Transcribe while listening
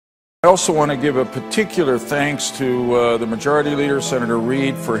I also want to give a particular thanks to the Majority Leader, Senator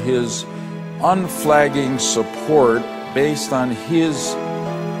Reid, for his unflagging support based on his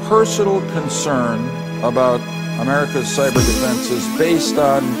personal concern about America's cyber defenses based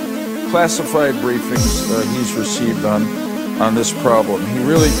on classified briefings he's received on this problem. He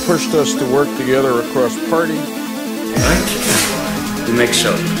really pushed us to work together across party. Right? To make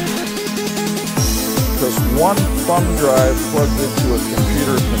sure. Because one thumb drive plugged into a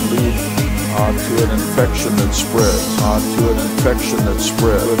computer can lead to an infection that spreads, to an infection that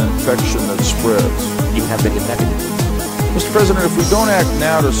spreads, an infection that spreads. You have been infected. Mr. President, if we don't act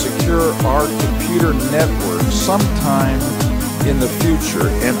now to secure our computer network sometime in the future,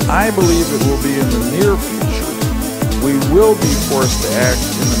 and I believe it will be in the near future, we will be forced to act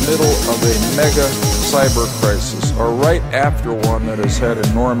in the middle of a mega cyber crisis, or right after one that has had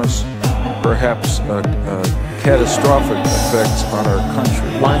enormous, perhaps catastrophic effects on our country.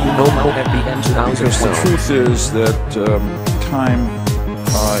 Why you know at the end 2012? Because the truth is that time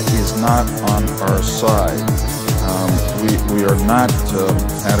is not on our side. We are not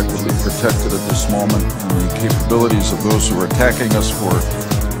adequately protected at this moment, and the capabilities of those who are attacking us for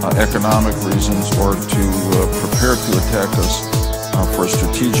economic reasons or to prepare to attack us for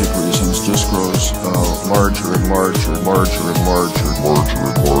strategic reasons just grows larger and larger and larger and larger and larger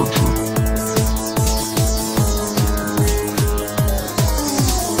and larger.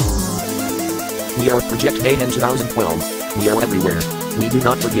 We are Project Mayhem 2012. We are everywhere. We do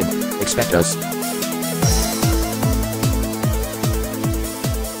not forgive. Expect us.